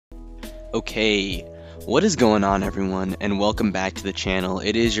Okay, what is going on, everyone, and welcome back to the channel.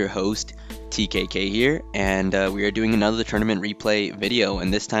 It is your host, TKK here, and we are doing another tournament replay video,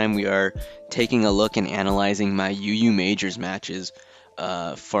 and this time we are taking a look and analyzing my UU Majors matches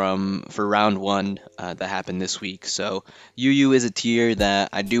for round one that happened this week. So UU is a tier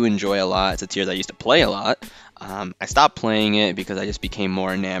that I do enjoy a lot. It's a tier that I used to play a lot. I stopped playing it because I just became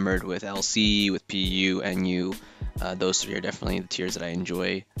more enamored with LC, with PU, and U. Those three are definitely the tiers that I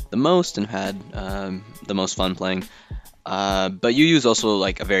enjoy the most and had the most fun playing. But UU is also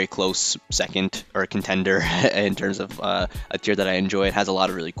like a very close second or contender in terms of a tier that I enjoy. It has a lot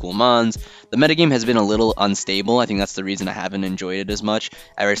of really cool mons. The metagame has been a little unstable. I think that's the reason I haven't enjoyed it as much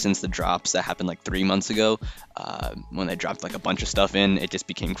ever since the drops that happened like 3 months ago. When they dropped like a bunch of stuff in, it just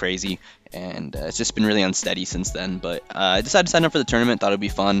became crazy, and it's just been really unsteady since then. But I decided to sign up for the tournament, thought it'd be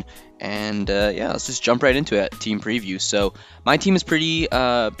fun, and yeah, let's just jump right into it. Team preview. So my team is pretty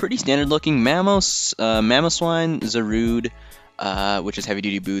standard looking. Mamoswine, Zarude, which is heavy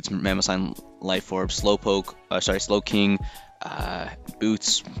duty boots, Mamoswine, Life Orb, Slowpoke, Slowking,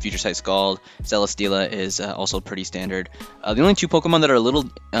 Boots, Future Sight Scald. Celesteela is also pretty standard. The only two Pokemon that are a little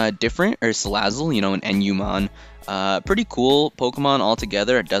different are Salazzle, you know, an NU-mon. Pretty cool Pokemon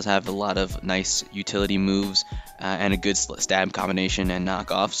altogether. It does have a lot of nice utility moves and a good stab combination and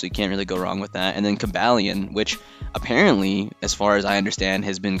knockoff, so you can't really go wrong with that. And then Cobalion, which apparently, as far as I understand,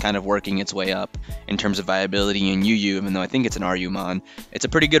 has been kind of working its way up in terms of viability in UU, even though I think it's an RU-mon. It's a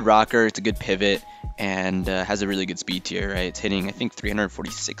pretty good rocker, it's a good pivot, and has a really good speed tier, right? It's hitting, I think,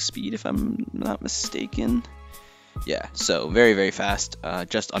 346 speed, if I'm not mistaken. Yeah, so very, very fast,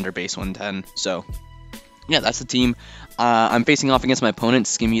 just under base 110. So yeah, that's the team. I'm facing off against my opponent,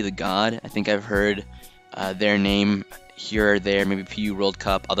 skimmythegod. I think I've heard their name here or there, maybe PU World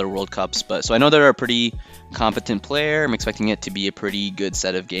Cup, other World Cups. But so I know they're a pretty competent player. I'm expecting it to be a pretty good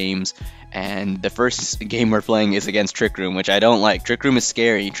set of games. And the first game we're playing is against Trick Room, which I don't like. Trick Room is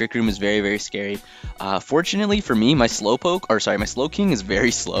scary. Trick Room is very, very scary. Fortunately for me, my Slowking is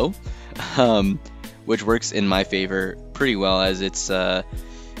very slow, which works in my favor pretty well, as it's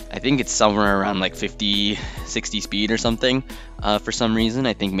I think it's somewhere around like 50, 60 speed or something for some reason.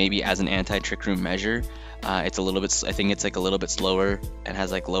 I think maybe as an anti-Trick Room measure, it's a little bit, I think it's like a little bit slower and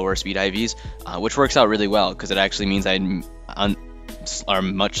has like lower speed IVs, which works out really well because it actually means are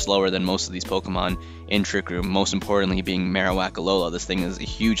much slower than most of these Pokemon in Trick Room, most importantly being Marowak-Alola. This thing is a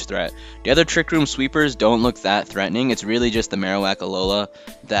huge threat. The other Trick Room sweepers don't look that threatening. It's really just the Marowak-Alola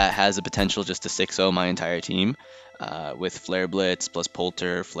that has the potential just to 6-0 my entire team. With Flare Blitz plus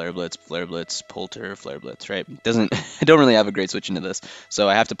Polter, Flare Blitz, Flare Blitz, Polter, Flare Blitz, right? I don't really have a great switch into this, so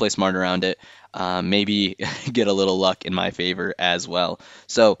I have to play smart around it. Maybe get a little luck in my favor as well.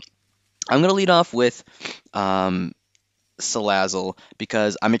 So I'm gonna lead off with Salazzle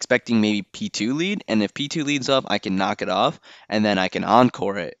because I'm expecting maybe P2 lead, and if P2 leads up, I can knock it off, and then I can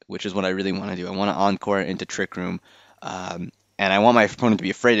encore it, which is what I really want to do. I want to encore it into Trick Room. And I want my opponent to be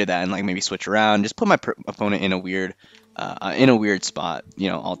afraid of that and like maybe switch around, just put my opponent in a weird spot, you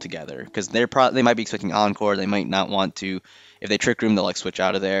know, altogether. Because they might be expecting encore, they might not want to. If they Trick Room, they'll like switch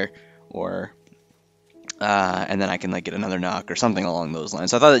out of there, or and then I can like get another knock or something along those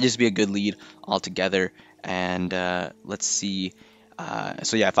lines. So I thought that'd just be a good lead altogether. And let's see.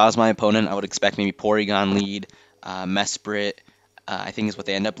 So yeah, if I was my opponent, I would expect maybe Porygon lead, Mesprit, I think is what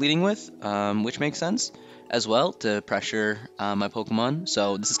they end up leading with, which makes sense as well to pressure my Pokemon.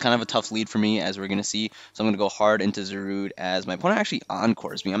 So this is kind of a tough lead for me, as we're going to see. So I'm going to go hard into Zarude as my opponent actually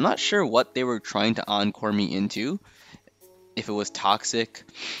encores me. I'm not sure what they were trying to encore me into, if it was Toxic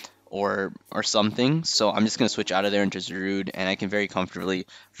or something. So I'm just going to switch out of there into Zarude, and I can very comfortably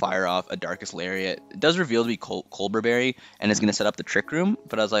fire off a Darkest Lariat. It does reveal to be Colbur Berry, and it's going to set up the Trick Room.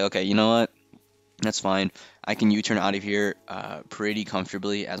 But I was like, okay, you know what? That's fine. I can U-turn out of here pretty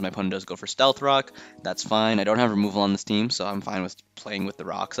comfortably, as my opponent does go for Stealth Rock. That's fine. I don't have removal on this team, so I'm fine with playing with the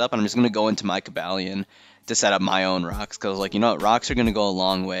rocks up. And I'm just going to go into my Cobalion to set up my own rocks, because, like, you know what? Rocks are going to go a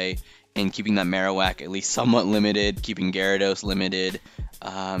long way in keeping that Marowak at least somewhat limited, keeping Gyarados limited,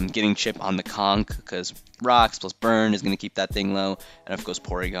 getting Chip on the Conch, because rocks plus burn is going to keep that thing low. And of course,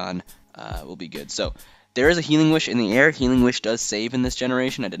 Porygon will be good. So there is a Healing Wish in the air. Healing Wish does save in this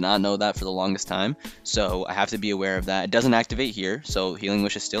generation. I did not know that for the longest time, so I have to be aware of that. It doesn't activate here, so Healing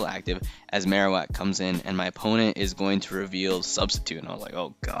Wish is still active as Marowak comes in, and my opponent is going to reveal Substitute. And I was like,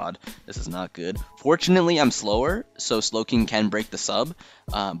 oh god, this is not good. Fortunately, I'm slower, so Slowking can break the sub,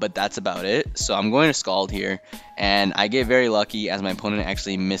 but that's about it. So I'm going to Scald here, and I get very lucky as my opponent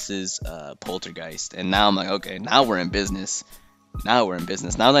actually misses Poltergeist. And now I'm like, okay, now we're in business. Now we're in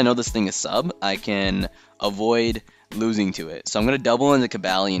business. Now that I know this thing is sub, I can avoid losing to it. So I'm going to double into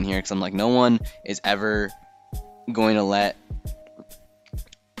Cobalion here because I'm like, no one is ever going to let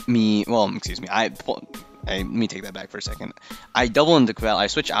me, well, excuse me, let me take that back for a second. I double into Cobalion. I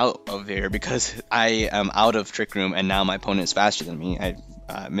switch out of here because I am out of Trick Room, and now my opponent is faster than me. I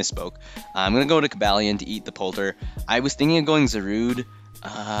misspoke. I'm going to go to Cobalion to eat the Polter. I was thinking of going Zarude,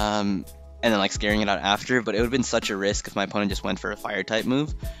 and then like scaring it out after, but it would have been such a risk if my opponent just went for a fire type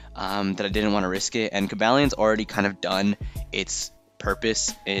move, that I didn't want to risk it. And Cobalion's already kind of done its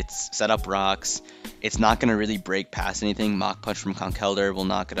purpose. It's set up rocks. It's not going to really break past anything. Mach Punch from Conkeldurr will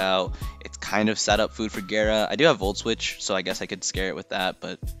knock it out. It's kind of set up food for Gara. I do have Volt Switch, so I guess I could scare it with that,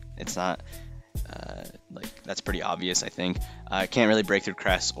 but it's not, like, that's pretty obvious, I think. Can't really break through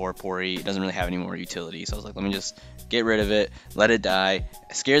Crest or Pori. It doesn't really have any more utility, so I was like, let me just get rid of it, let it die,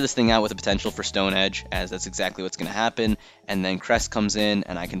 scare this thing out with the potential for Stone Edge, as that's exactly what's going to happen, and then Crest comes in,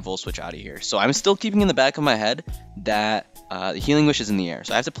 and I can Volt Switch out of here. So I'm still keeping in the back of my head that the Healing Wish is in the air,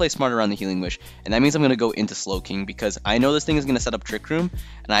 so I have to play smart around the Healing Wish, and that means I'm going to go into Slowking, because I know this thing is going to set up Trick Room,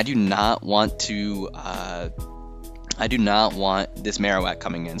 and I do not want to, this Marowak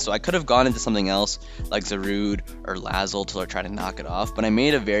coming in. So I could have gone into something else like Zarude or Lazzle to try to knock it off, but I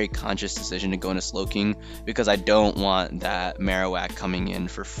made a very conscious decision to go into Slowking because I don't want that Marowak coming in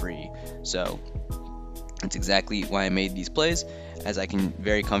for free. So that's exactly why I made these plays, as I can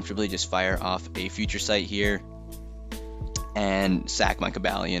very comfortably just fire off a Future Sight here and sack my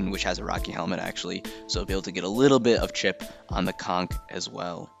Cobalion, which has a Rocky Helmet actually, so I'll be able to get a little bit of chip on the Conk as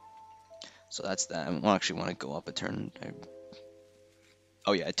well. So that's that. I actually want to go up a turn.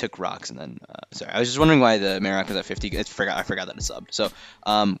 Oh yeah, it took rocks and then, sorry, I was just wondering why the Marowak was at 50. I forgot that it's subbed. So,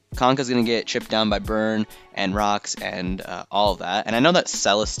 Conka's going to get chipped down by Burn and rocks and all of that. And I know that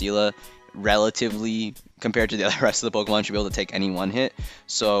Celesteela, relatively, compared to the other rest of the Pokemon, should be able to take any one hit.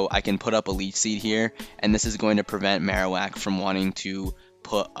 So I can put up a Leech Seed here, and this is going to prevent Marowak from wanting to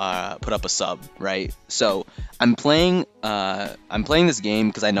put up a sub, right? So I'm playing this game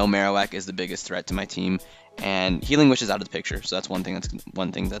because I know Marowak is the biggest threat to my team, and Healing Wish is out of the picture, so that's one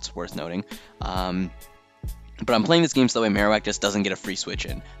thing that's worth noting. But I'm playing this game so that way Marowak just doesn't get a free switch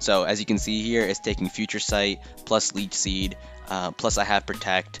in. So as you can see here, it's taking Future Sight plus Leech Seed, plus I have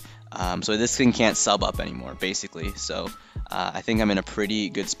Protect. So this thing can't sub up anymore, basically. So I think I'm in a pretty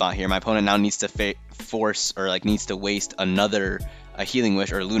good spot here. My opponent now needs to needs to waste another Healing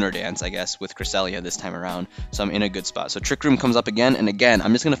Wish or Lunar Dance, I guess, with Cresselia this time around. So I'm in a good spot. So Trick Room comes up again, and again,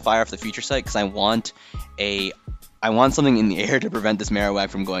 I'm just gonna fire off the Future Sight because I want something in the air to prevent this Marowak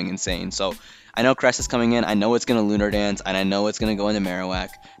from going insane. So I know Crest is coming in, I know it's gonna Lunar Dance, and I know it's gonna go into Marowak.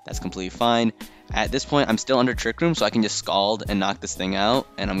 That's completely fine. At this point, I'm still under Trick Room, so I can just Scald and knock this thing out,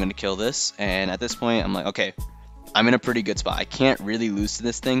 and I'm gonna kill this. And at this point, I'm like, okay, I'm in a pretty good spot. I can't really lose to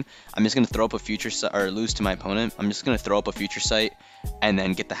this thing. I'm just going to throw up a Future Sight, or lose to my opponent. I'm just going to throw up a Future Sight and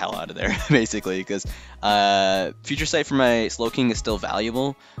then get the hell out of there, basically, because Future Sight for my Slowking is still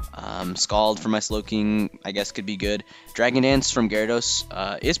valuable. Scald for my Slowking, I guess, could be good. Dragon Dance from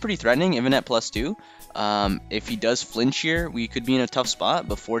Gyarados is pretty threatening, even at +2. If he does flinch here, we could be in a tough spot,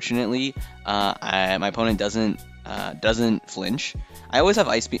 but fortunately, my opponent doesn't flinch. I always have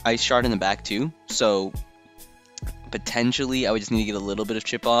Ice Shard in the back, too, so potentially I would just need to get a little bit of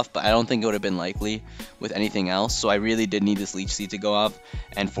chip off, but I don't think it would have been likely with anything else. So I really did need this Leech Seed to go off,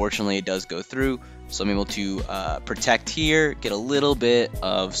 and fortunately it does go through. So I'm able to protect here, get a little bit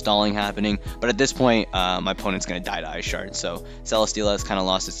of stalling happening, but at this point my opponent's going to die to Ice Shard. So Celesteela has kind of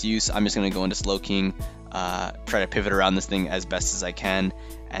lost its use. I'm just going to go into Slowking, try to pivot around this thing as best as I can,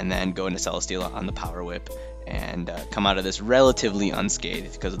 and then go into Celesteela on the Power Whip and come out of this relatively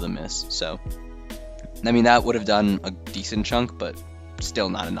unscathed because of the miss. So I mean, that would have done a decent chunk, but still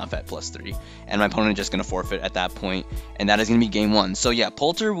not enough at +3. And my opponent is just going to forfeit at that point, and that is going to be game 1. So yeah,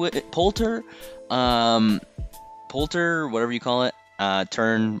 Polter, whatever you call it,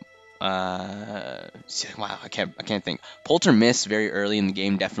 turn, wow, I can't think. Polter miss very early in the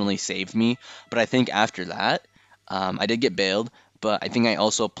game definitely saved me, but I think after that, I did get bailed, but I think I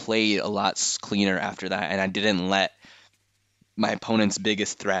also played a lot cleaner after that, and I didn't let my opponent's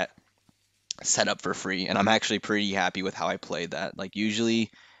biggest threat set up for free, and I'm actually pretty happy with how I played that. Like, usually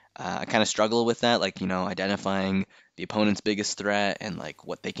I kind of struggle with that, like, you know, identifying the opponent's biggest threat and like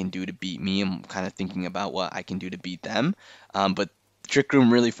what they can do to beat me. I'm kind of thinking about what I can do to beat them, but Trick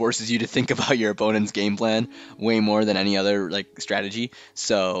Room really forces you to think about your opponent's game plan way more than any other like strategy.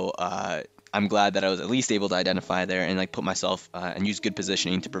 So I'm glad that I was at least able to identify there and like put myself and use good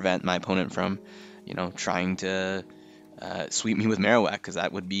positioning to prevent my opponent from, you know, trying to sweep me with Marowak, because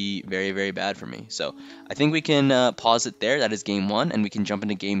that would be very, very bad for me. So I think we can pause it there. That is game 1, and we can jump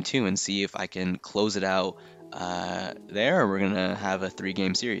into game 2 and see if I can close it out there, or we're gonna have a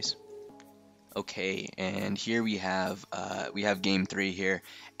 3-game series. Okay, and here we have game 3 here,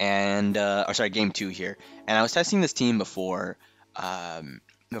 and or sorry, game 2 here. And I was testing this team um,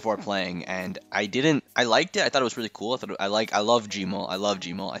 before playing, and I liked it. I thought it was really cool. I love Gmaul. I love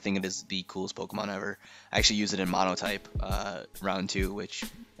Gmaul. I think it is the coolest Pokemon ever. I actually use it in Monotype round 2, which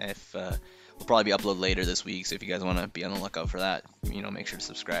if will probably be uploaded later this week. So if you guys want to be on the lookout for that, make sure to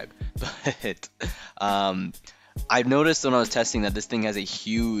subscribe. But I've noticed when I was testing that this thing has a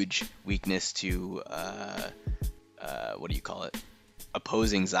huge weakness to what do you call it?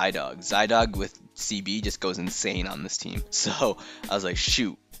 Opposing Zydog. Zydog with CB just goes insane on this team. So I was like,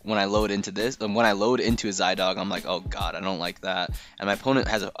 shoot. When I load into a Zydog, I'm like, oh god, I don't like that. And my opponent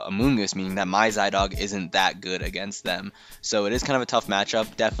has a Amoonguss, meaning that my Zydog isn't that good against them. So it is kind of a tough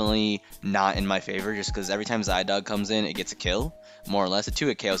matchup. Definitely not in my favor, just because every time Zydog comes in, it gets a kill, more or less. A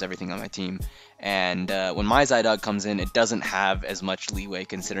 2-hit KOs everything on my team. And when my Zydog comes in, it doesn't have as much leeway,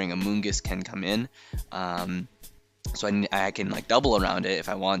 considering Amoonguss can come in. So I can like double around it if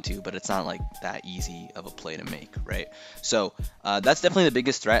I want to, but it's not like that easy of a play to make, right? So that's definitely the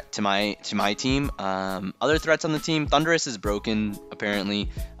biggest threat to my team. Other threats on the team, Thundurus is broken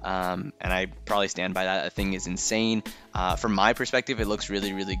apparently, and I probably stand by that. That thing is insane. From my perspective, it looks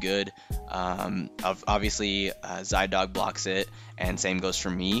really, really good. Obviously, Zydog blocks it, and same goes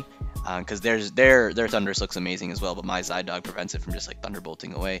for me. Because their Thundurus looks amazing as well, but my Zydog prevents it from just like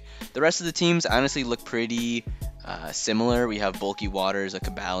thunderbolting away. The rest of the teams honestly look pretty similar. We have Bulky Waters, a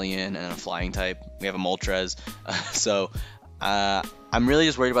Cabalion, and a Flying type. We have a Moltres. So I'm really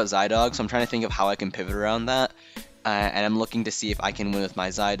just worried about Zydog, so I'm trying to think of how I can pivot around that. And I'm looking to see if I can win with my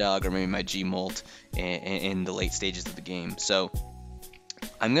Zydog or maybe my Gmolt in the late stages of the game. So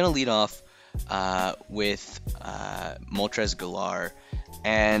I'm going to lead off with Moltres-galar.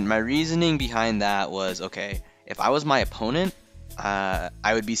 And my reasoning behind that was, okay, if I was my opponent, I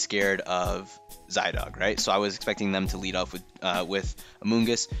would be scared of Zydog, right? So I was expecting them to lead off with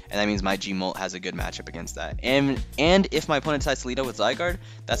Amoonguss, and that means my Gmolt has a good matchup against that. And if my opponent decides to lead off with Zygarde,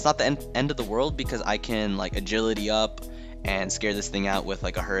 that's not the end of the world, because I can like agility up and scare this thing out with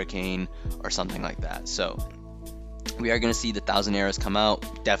like a Hurricane or something like that. So we are going to see the 1,000 arrows come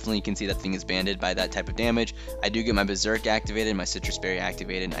out. Definitely you can see that thing is banded by that type of damage. I do get my Berserk activated, my Citrus Berry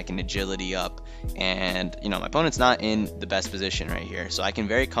activated, and I can agility up. And, my opponent's not in the best position right here. So I can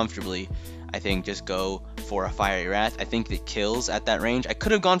very comfortably, I think, just go for a Fiery Wrath. I think it kills at that range. I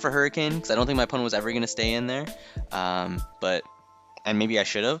could have gone for Hurricane, because I don't think my opponent was ever going to stay in there. And maybe I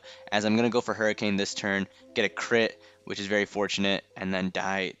should have, as I'm going to go for Hurricane this turn, get a crit, which is very fortunate, and then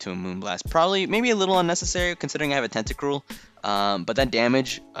die to a Moonblast. Probably, maybe a little unnecessary, considering I have a Tentacruel, but that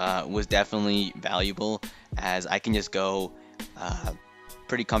damage was definitely valuable, as I can just go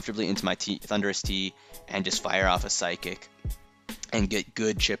pretty comfortably into my thundurus-t and just fire off a Psychic and get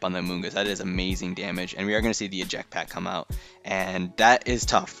good chip on the Amoonguss. That is amazing damage, and we are going to see the eject pack come out, and that is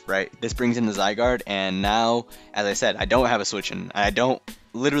tough, right? This brings in the Zygarde, and now, as I said, I don't have a switch in. I don't,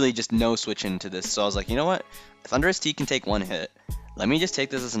 literally just no switch into this, so I was like, you know what? Thundurus-t can take one hit. Let me just take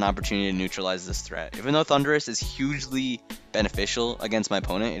this as an opportunity to neutralize this threat. Even though Thundurus is hugely beneficial against my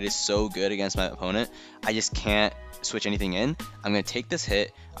opponent, it is so good against my opponent, I just can't switch anything in. I'm going to take this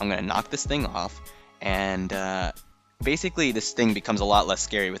hit, I'm going to knock this thing off, and basically this thing becomes a lot less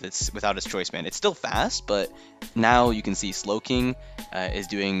scary without its Choice Band. It's still fast, but now you can see Slowking is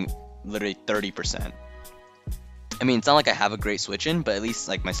doing literally 30%. I mean, it's not like I have a great switch in, but at least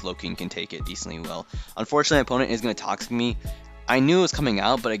like my Slowking can take it decently well. Unfortunately, my opponent is going to Toxic me. I knew it was coming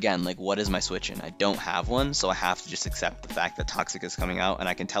out, but again, like, what is my switch in? I don't have one, so I have to just accept the fact that Toxic is coming out, and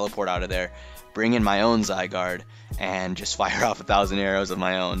I can teleport out of there, bring in my own Zygarde, and just fire off 1,000 arrows of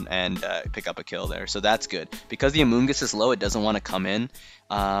my own and pick up a kill there. So that's good. Because the Amoonguss is low, it doesn't want to come in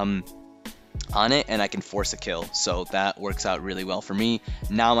on it, and I can force a kill, so that works out really well for me.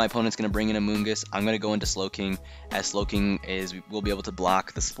 Now my opponent's going to bring in Amoonguss. I'm going to go into Slowking, as Slowking will be able to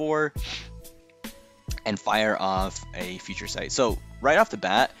block the Spore and fire off a Future Sight. So right off the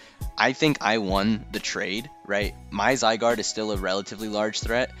bat, I think I won the trade, right? My Zygarde is still a relatively large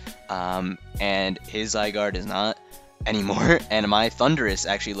threat, and his Zygarde is not anymore, and my Thundurus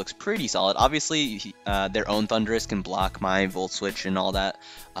actually looks pretty solid. Obviously, their own Thundurus can block my Volt Switch and all that,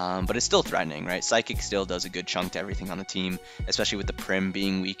 but it's still threatening, right? Psychic still does a good chunk to everything on the team, especially with the Prim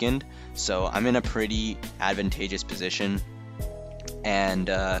being weakened, so I'm in a pretty advantageous position, and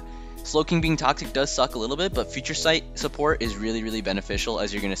Slowking being toxic does suck a little bit, but Future Sight support is really, really beneficial,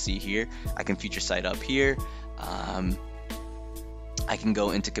 as you're going to see here. I can Future Sight up here. I can go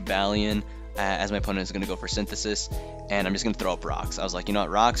into Cabalion. as my opponent is going to go for synthesis, and I'm just going to throw up rocks. I was like, you know what,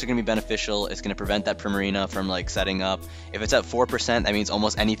 rocks are going to be beneficial. It's going to prevent that Primarina from like setting up. If it's at 4%, that means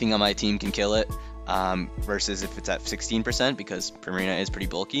almost anything on my team can kill it, versus if it's at 16%, because Primarina is pretty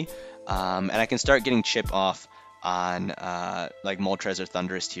bulky. And I can start getting chip off on like Moltres or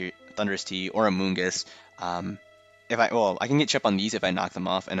thundurus-t or Amoonguss. I can get chip on these if I knock them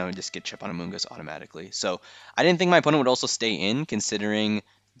off, and I would just get chip on Amoonguss automatically. So I didn't think my opponent would also stay in, considering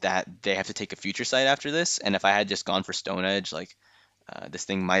that they have to take a future sight after this. And if I had just gone for Stone Edge, like this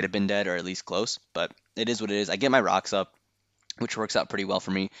thing might have been dead or at least close. But it is what it is. I get my rocks up, which works out pretty well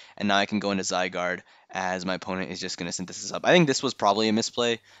for me. And now I can go into Zygarde as my opponent is just going to synthesis up. I think this was probably a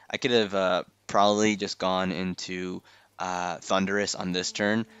misplay. I could have probably just gone into Thundurus on this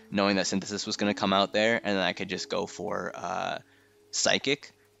turn, knowing that synthesis was going to come out there, and then I could just go for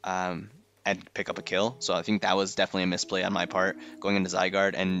Psychic and pick up a kill. So I think that was definitely a misplay on my part, going into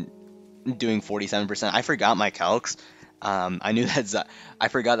Zygarde and doing 47%. I forgot my calcs. I knew that I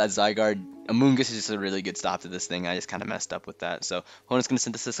forgot that Zygarde Amoonguss is just a really good stop to this thing. I just kind of messed up with that. So opponent's going to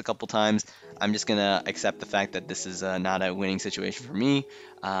synthesis a couple times. I'm just going to accept the fact that this is not a winning situation for me.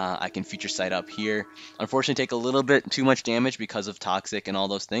 I can future sight up here. Unfortunately, take a little bit too much damage because of Toxic and all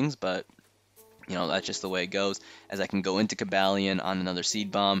those things, but you know, that's just the way it goes, as I can go into Cobalion on another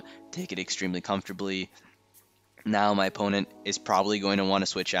Seed Bomb, take it extremely comfortably. Now my opponent is probably going to want to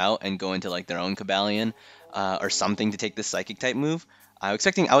switch out and go into like their own Cobalion or something to take this Psychic type move. I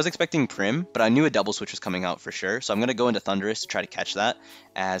was expecting Prim, but I knew a double switch was coming out for sure, so I'm going to go into Thundurus to try to catch that,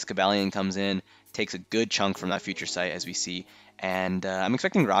 as Cobalion comes in, takes a good chunk from that future sight, as we see, and I'm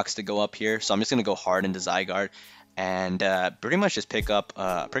expecting Rocks to go up here, so I'm just going to go hard into Zygarde, and pretty much just pick up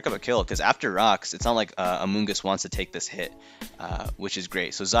a kill, because after Rocks, it's not like Amoonguss wants to take this hit, which is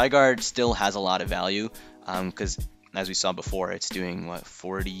great. So Zygarde still has a lot of value, because as we saw before, it's doing, what,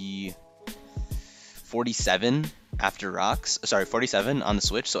 47 after Rocks, sorry, 47 on the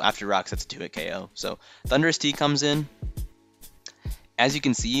switch, so after Rocks, that's a 2-hit KO. So thundurus-t comes in. As you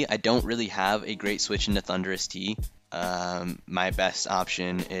can see, I don't really have a great switch into thundurus-t. My best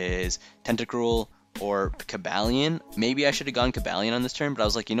option is Tentacruel or Cobalion. Maybe I should have gone Cobalion on this turn, but I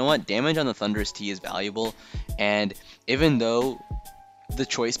was like, you know what, damage on the thundurus-t is valuable, and even though the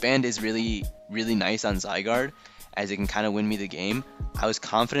choice band is really, really nice on Zygarde, as it can kind of win me the game, I was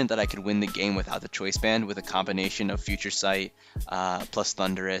confident that I could win the game without the choice band with a combination of Future Sight plus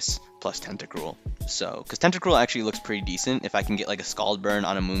Thundurus plus Tentacruel. So, because Tentacruel actually looks pretty decent, if I can get like a Scald Burn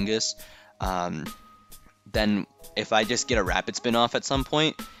on Amoonguss, then if I just get a Rapid Spin off at some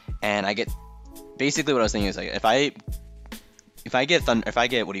point, and I get, basically what I was thinking is like, if I get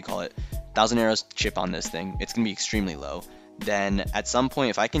what do you call it, Thousand Arrows chip on this thing, it's gonna be extremely low. Then at some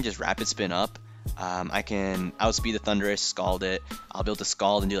point, if I can just Rapid Spin up, I can outspeed the Thundurus, Scald it. I'll be able to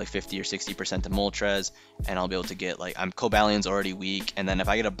Scald and do like 50 or 60% to Moltres, and I'll be able to get like, Cobalion's already weak, and then if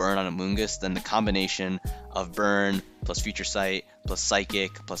I get a burn on Amoonguss, then the combination of burn plus Future Sight plus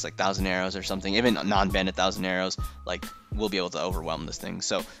Psychic plus like Thousand Arrows or something, even non-banded Thousand Arrows, like we'll be able to overwhelm this thing.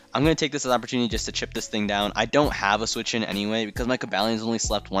 So I'm going to take this as an opportunity just to chip this thing down. I don't have a switch in anyway, because my Cobalion's only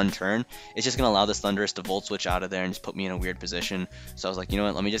slept one turn. It's just going to allow this Thundurus to Volt Switch out of there and just put me in a weird position. So I was like, you know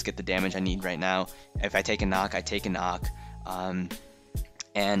what, let me just get the damage I need right now. If I take a knock, I take a knock.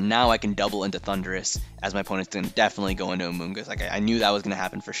 And now I can double into Thundurus, as my opponent's going to definitely go into Amoonguss. Like I knew that was going to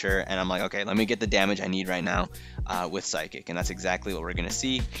happen for sure, and I'm like, okay, let me get the damage I need right now with Psychic, and that's exactly what we're going to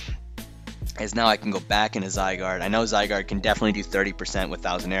see. Is now I can go back into Zygarde. I know Zygarde can definitely do 30% with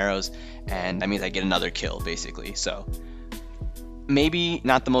Thousand Arrows, and that means I get another kill, basically. So maybe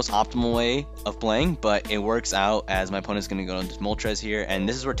not the most optimal way of playing, but it works out, as my opponent's going to go into Moltres here, and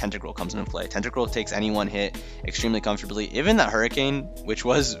this is where Tentacruel comes into play. Tentacruel takes any one hit extremely comfortably. Even that Hurricane, which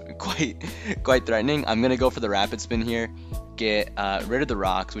was quite threatening, I'm going to go for the Rapid Spin here, get rid of the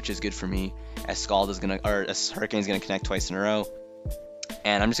Rocks, which is good for me, as Scald is going to, or as Hurricane is going to connect twice in a row.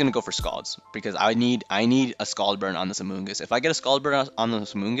 And I'm just going to go for Scalds, because I need a Scald Burn on this Amoonguss. If I get a Scald Burn on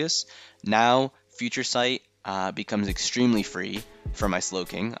this Amoonguss, now Future Sight becomes extremely free for my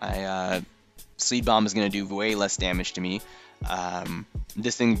Slowking. Sleep Bomb is going to do way less damage to me.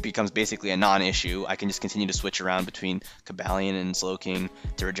 This thing becomes basically a non-issue. I can just continue to switch around between Cobalion and Slowking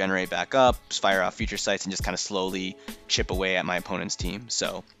to regenerate back up, fire off Future Sights, and just kind of slowly chip away at my opponent's team.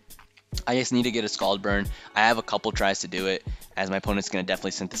 So I just need to get a Scald Burn. I have a couple tries to do it, as my opponent's going to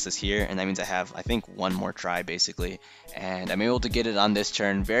definitely synthesis here, and that means I have, I think, one more try, basically. And I'm able to get it on this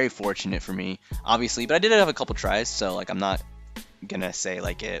turn. Very fortunate for me, obviously, but I did have a couple tries, so like I'm not going to say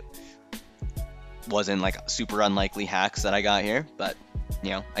like it wasn't like super unlikely hacks that I got here, but, you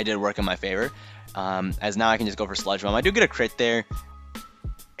know, I did work in my favor. As now I can just go for Sludge Bomb. I do get a crit there.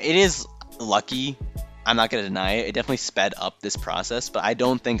 It is lucky. I'm not going to deny it. It definitely sped up this process, but I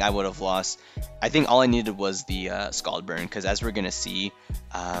don't think I would have lost. I think all I needed was the Scald Burn, because as we're going to see,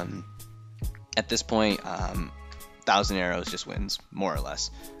 at this point, 1,000 Arrows just wins, more or less.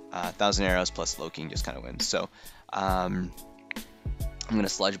 1,000 Arrows plus Low King just kind of wins. So I'm going to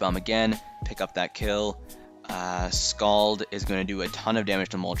Sludge Bomb again, pick up that kill. Scald is going to do a ton of damage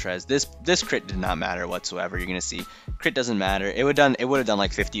to Moltres. This crit did not matter whatsoever. You're going to see crit doesn't matter. It would have done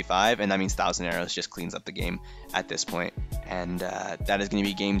like 55, and that means 1,000 Arrows just cleans up the game at this point. And that is going to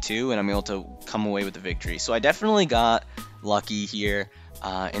be game 2, and I'm able to come away with the victory. So I definitely got lucky here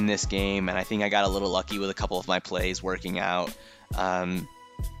in this game, and I think I got a little lucky with a couple of my plays working out.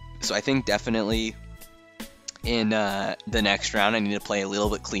 So I think definitely in the next round I need to play a little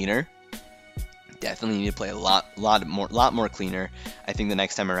bit cleaner. Definitely need to play a lot more cleaner, I think, the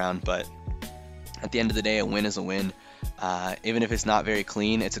next time around. But at the end of the day, a win is a win. Even if it's not very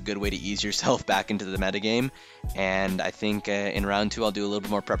clean, it's a good way to ease yourself back into the metagame. And I think in round 2 I'll do a little bit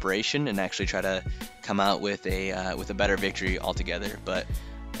more preparation and actually try to come out with a better victory altogether. But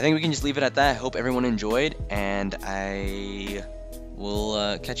I think we can just leave it at that. I hope everyone enjoyed, and I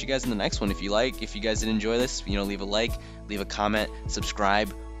will catch you guys in the next one. If you guys did enjoy this, leave a like, leave a comment,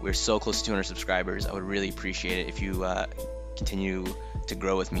 subscribe. We're so close to 200 subscribers. I would really appreciate it if you continue to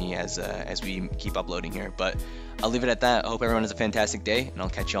grow with me as we keep uploading here. But I'll leave it at that. I hope everyone has a fantastic day, and I'll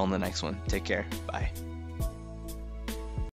catch you all in the next one. Take care. Bye.